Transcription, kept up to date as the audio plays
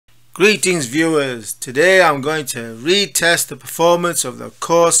Greetings viewers, today I'm going to retest the performance of the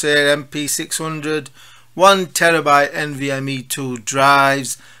Corsair MP600 1TB NVMe 2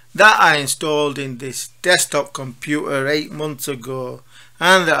 drives that I installed in this desktop computer 8 months ago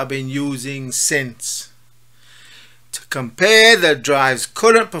and that I've been using since. To compare the drive's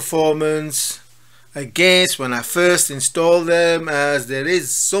current performance against when I first installed them, as there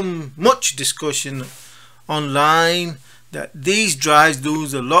is much discussion online that these drives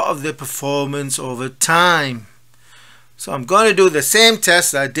lose a lot of their performance over time. So I'm going to do the same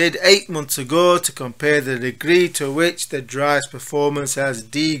test I did 8 months ago to compare the degree to which the drive's performance has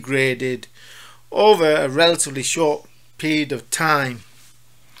degraded over a relatively short period of time.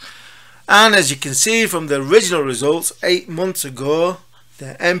 And as you can see from the original results 8 months ago,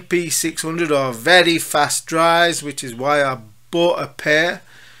 the MP600 are very fast drives, which is why I bought a pair.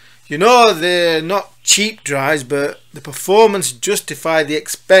 You know, they're not cheap drives, but the performance justifies the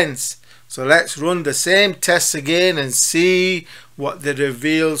expense. So let's run the same tests again and see what they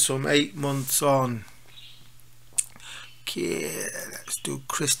reveal some 8 months on. Okay, let's do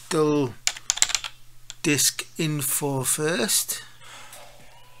crystal disk info first.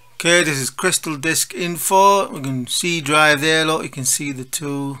 Okay, this is crystal disk info. We can see drive there. Look, you can see the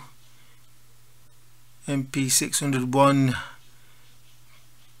two MP600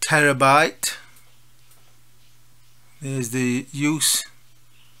 1TB. There's the use.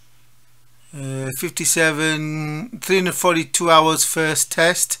 342 hours first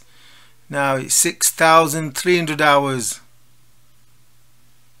test. Now it's 6,300 hours.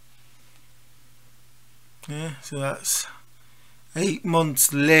 Yeah, so that's 8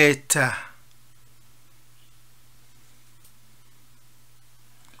 months later.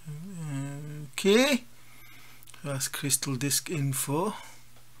 Okay, so that's crystal disk info.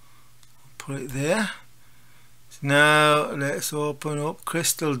 Put it there. Now let's open up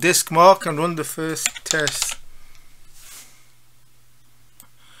crystal disk mark and run the first test.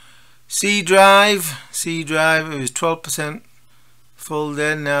 C drive, it was 12% full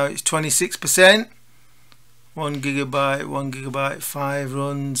then, now it's 26%. 1 gigabyte, 5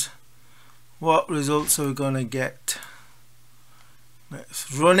 runs. What results are we going to get?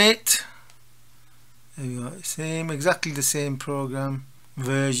 Let's run it. There we go, exactly the same program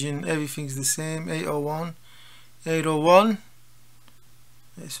version, everything's the same. 801.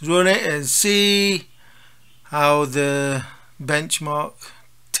 Let's run it and see how the benchmark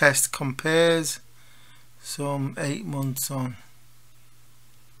test compares. Some 8 months on.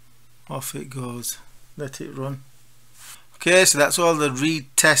 Off it goes. Let it run. Okay, so that's all the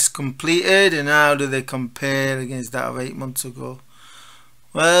retests completed, and how do they compare against that of 8 months ago?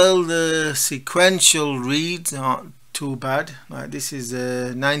 Well, the sequential reads aren't too bad. Like this is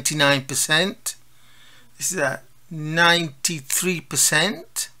 99%. This is at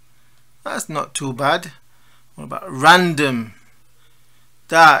 93%. That's not too bad. What about random?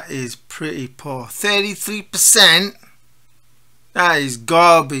 That is pretty poor. 33%. That is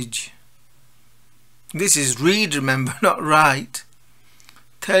garbage. This is read, remember, not write.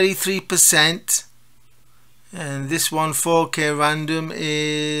 33%. And this one 4K random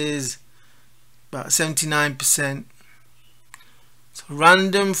is about 79%. So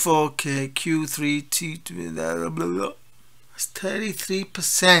random 4K Q3 T2 blah blah blah. That's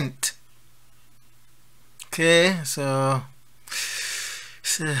 33%. Okay, so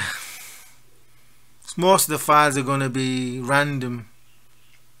most of the files are going to be random.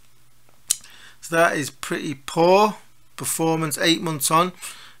 So that is pretty poor performance 8 months on.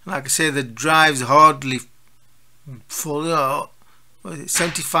 Like I say, the drive's hardly full.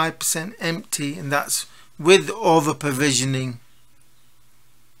 75% empty, and that's with over provisioning.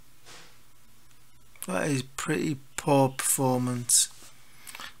 That is pretty poor performance.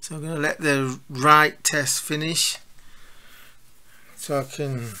 So I'm going to let the write test finish so I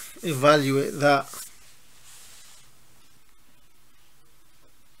can evaluate that.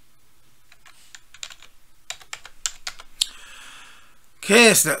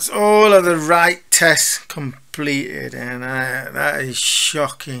 Okay, so that's all of the write tests completed, and that is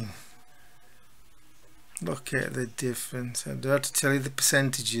shocking. Look at the difference. I don't have to tell you the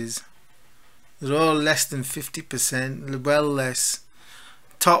percentages. They're all less than 50%, well less.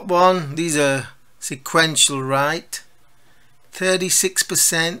 Top one, these are sequential write.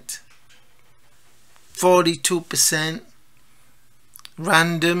 36%, 42%,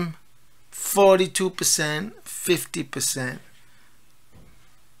 random 42%, 50%.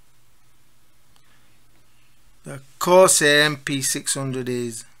 The Corsair MP600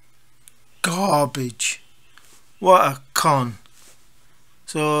 is garbage. What a con.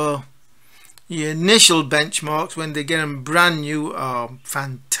 So Your initial benchmarks when they get them brand new are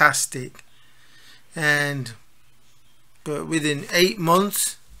fantastic, but within 8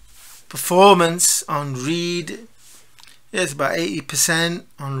 months, performance on read is about 80%,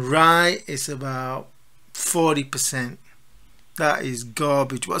 on write it's about 40%. That is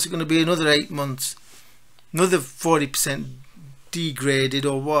garbage. What's it going to be another 8 months? Another 40% degraded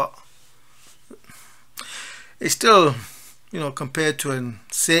or what? It's still, you know, compared to a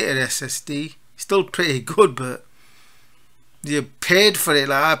SATA SSD, still pretty good, but you paid for it.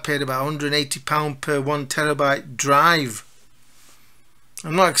 Like I paid about £180 per 1 terabyte drive.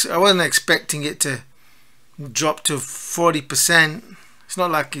 I wasn't expecting it to drop to 40%. It's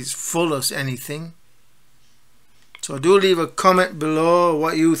not like it's full of anything. So do leave a comment below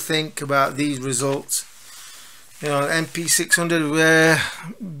what you think about these results. You know, MP600,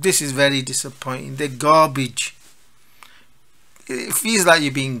 this is very disappointing. They're garbage. It feels like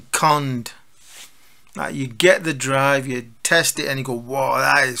you're being conned. Like you get the drive, you test it and you go, wow,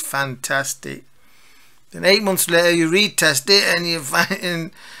 that is fantastic. Then 8 months later you retest it and you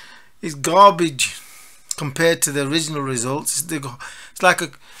find it's garbage compared to the original results. It's like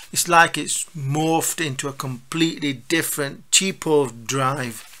it's morphed into a completely different cheapo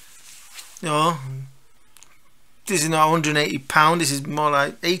drive. You know, this is not £180, this is more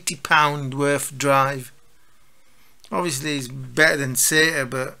like £80 worth drive. Obviously it's better than SATA,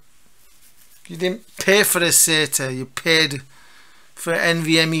 but you didn't pay for a SATA, you paid for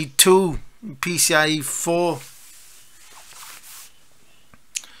NVMe M.2 PCIE4.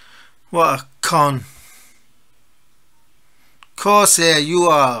 What a con. Corsair, you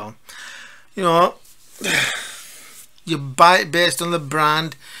are, you know, you buy it based on the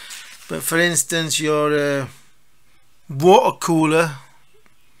brand, but for instance your water cooler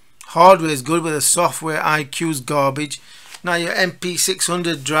hardware is good, but the software IQ is garbage. Now your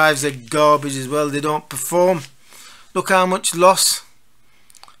MP600 drives are garbage as well. They don't perform. Look how much loss.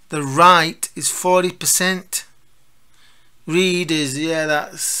 The write is 40%. Read is, yeah,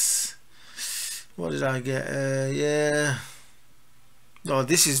 that's, what did I get? Yeah. Oh,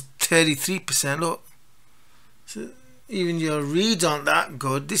 this is 33%. Look. So even your reads aren't that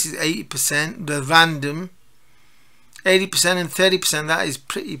good. This is 80%. The random 80% and 30%. That is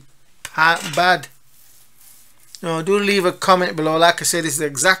pretty bad. No, do leave a comment below. Like I said, it's the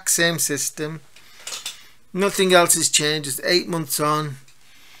exact same system. Nothing else has changed. Just 8 months on.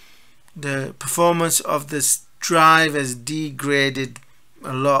 The performance of this drive has degraded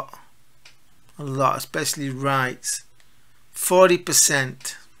a lot, especially writes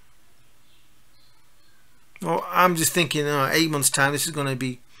 40%. Well, I'm just thinking, 8 months time this is going to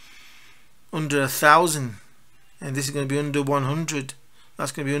be under 1,000, and this is going to be under 100.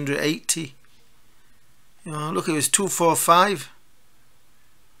 That's going to be under 80. You know, look, it was 245.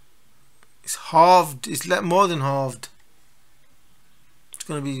 It's halved. It's more than halved. It's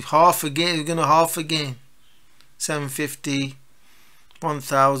going to be half again. It's going to half again. 750,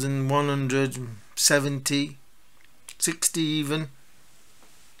 1,170, 60 even.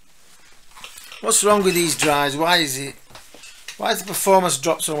 What's wrong with these drives? Why is the performance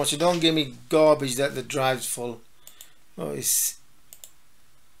drop so much? You don't give me garbage that the drive's full. Oh, it's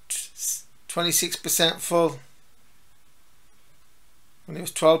 26% full. And it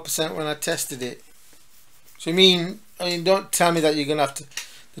was 12% when I tested it. So I mean, don't tell me that you're gonna have to,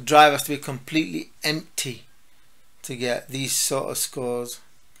 the drive has to be completely empty to get these sort of scores.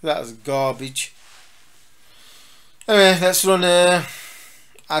 That is garbage. Anyway, let's run a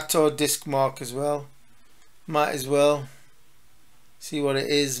Atto disk mark as well. Might as well see what it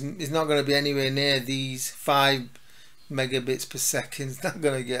is. It's not going to be anywhere near these 5 megabits per second. It's not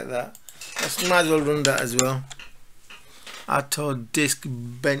going to get that. Let's might as well run that as well. Atto disk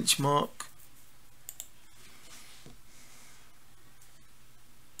benchmark.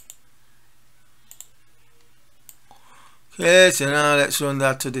 Okay, so now let's run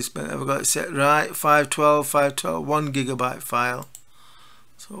that to this. I've got it set right. 512, 1 gigabyte file.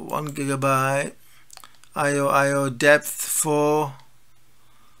 So 1 gigabyte. IO depth 4.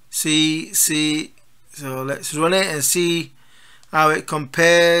 C. So let's run it and see how it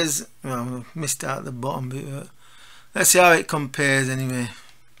compares. Well, I missed out the bottom bit. Let's see how it compares anyway.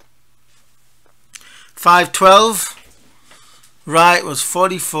 512. Right was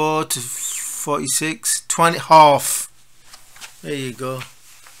 44 to 46. 20 half. There you go.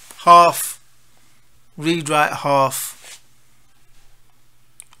 Half. Read write half.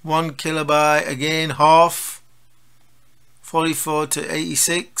 1 kilobyte again half. 44 to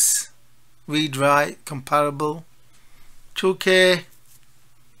 86. Read write comparable. 2K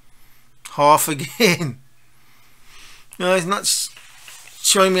half again. No, it's not.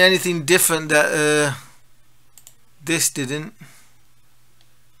 showing me anything different that this didn't.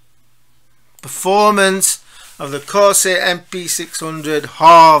 Performance of the Corsair MP600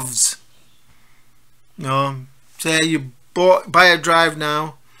 halves. No, say you buy a drive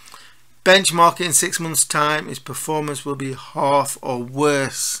now, benchmark it in 6 months time, its performance will be half or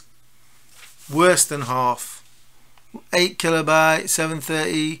worse. Worse than half. 8 kilobyte,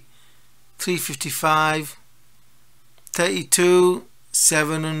 730, 355, 32,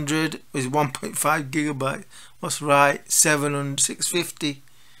 700 is 1.5 gigabyte. What's right? 700, 650.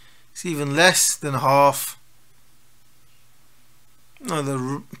 It's even less than half.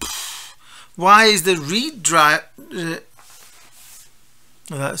 No, why is the read drive?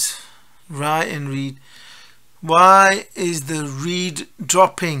 That's write and read. Why is the read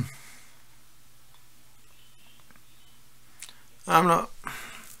dropping? I'm not.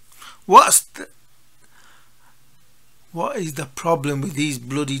 What is the problem with these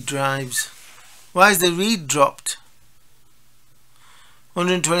bloody drives? Why is the read dropped?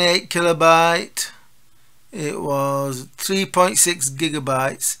 128 kilobyte. It was 3.6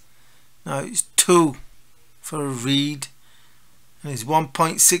 gigabytes. Now it's 2 for a read, and it's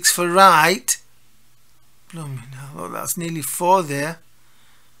 1.6 for write. Blooming hell, oh, that's nearly 4 there.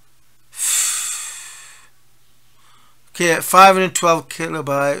 Okay, at 512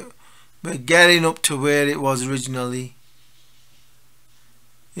 kilobyte, we're getting up to where it was originally.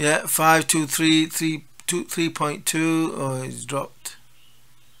 Yeah, 523, 3.2. Oh, it's dropped.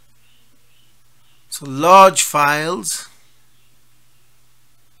 So large files.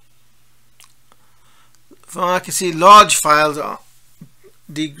 From what I can see, large files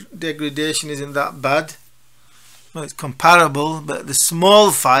degradation isn't that bad. Well, it's comparable, but the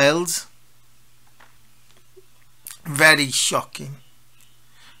small files, very shocking.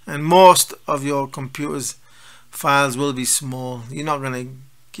 And most of your computer's files will be small. You're not going to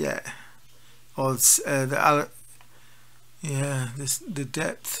get all the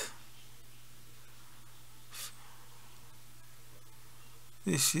depth.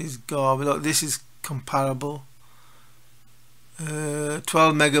 This is garbage. Look, this is comparable. 12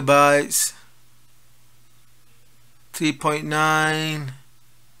 megabytes, 3.9,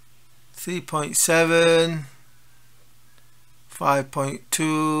 3.7,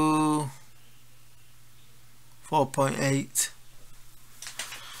 5.2, 4.8.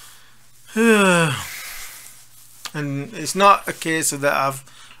 And it's not a case of that I've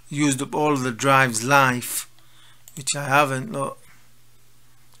used up all of the drive's life, which I haven't. Look,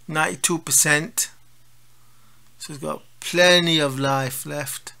 92%, so it's got plenty of life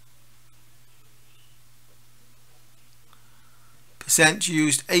left. Percent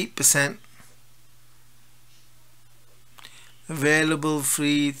used 8%. Available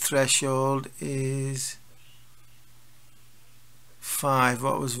free threshold is 5.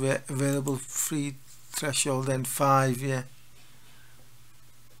 What was available free threshold then? 5, yeah.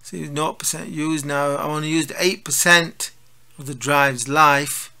 See, 0% used now. I only used 8% of the drive's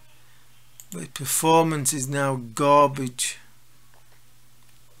life. But performance is now garbage.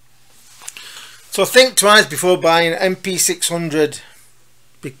 So think twice before buying an MP600.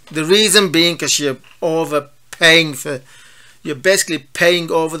 The reason being because you're overpaying for, you're basically paying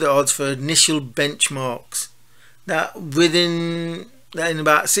over the odds for initial benchmarks. That in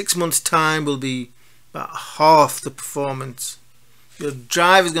about 6 months time will be about half the performance. Your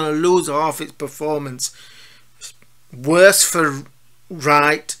drive is going to lose half its performance. Worse for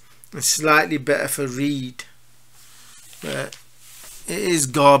write and slightly better for read, but it is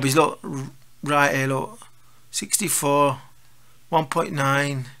garbage. Look, right here, look, 64,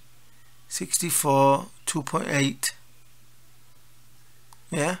 1.9, 64, 2.8,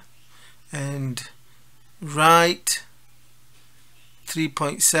 yeah, and write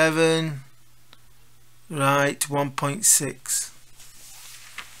 3.7, write 1.6.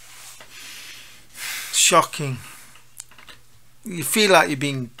 Shocking. You feel like you're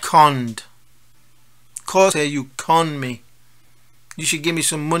being conned. Corsair, you con me. You should give me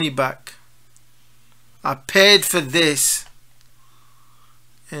some money back. I paid for this,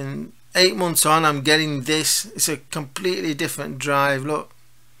 and 8 months on I'm getting this. It's a completely different drive. Look,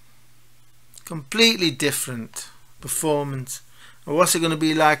 completely different performance. And what's it going to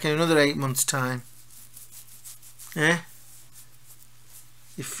be like in another 8 months time? Eh?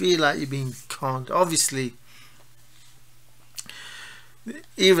 You feel like you're being conned. Obviously,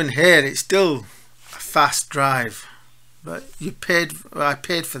 even here it's still a fast drive, but I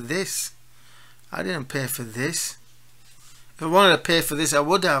paid for this. I didn't pay for this. If I wanted to pay for this, I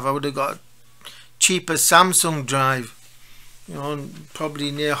would have got a cheaper Samsung drive, you know,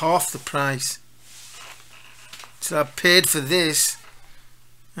 probably near half the price. So I paid for this,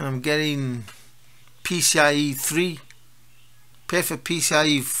 and I'm getting PCIe 3. Pay for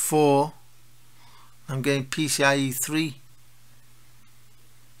PCIe 4. I'm getting PCIe 3.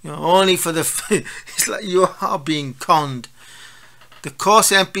 Only for the it's like you are being conned. The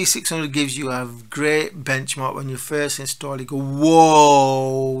Corsair MP600 gives you a great benchmark when you first install it. You go,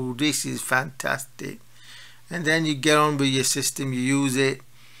 whoa, this is fantastic. And then you get on with your system, you use it.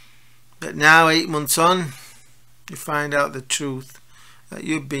 But now, 8 months on, you find out the truth that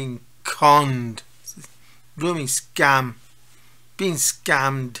you're being conned. Blooming scam. Being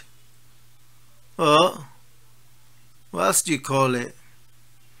scammed. Oh, what else do you call it?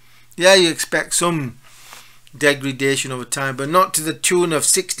 Yeah, you expect some degradation over time, but not to the tune of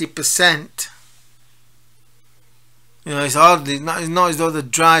 60%. It's hardly not as though the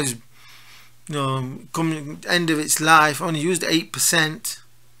drive's coming end of its life. Only used 8%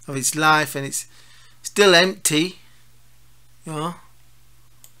 of its life, and it's still empty. The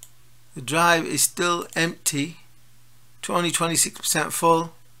drive is still empty. Only 26%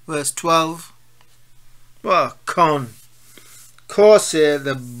 full. Verse 12. What a con. Corsair,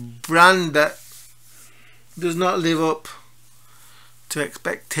 the brand that does not live up to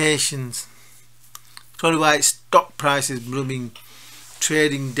expectations. Probably why its stock price is blooming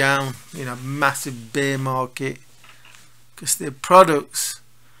trading down in a massive bear market, because their products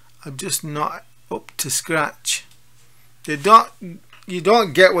are just not up to scratch. You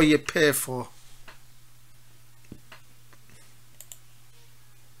don't get what you pay for.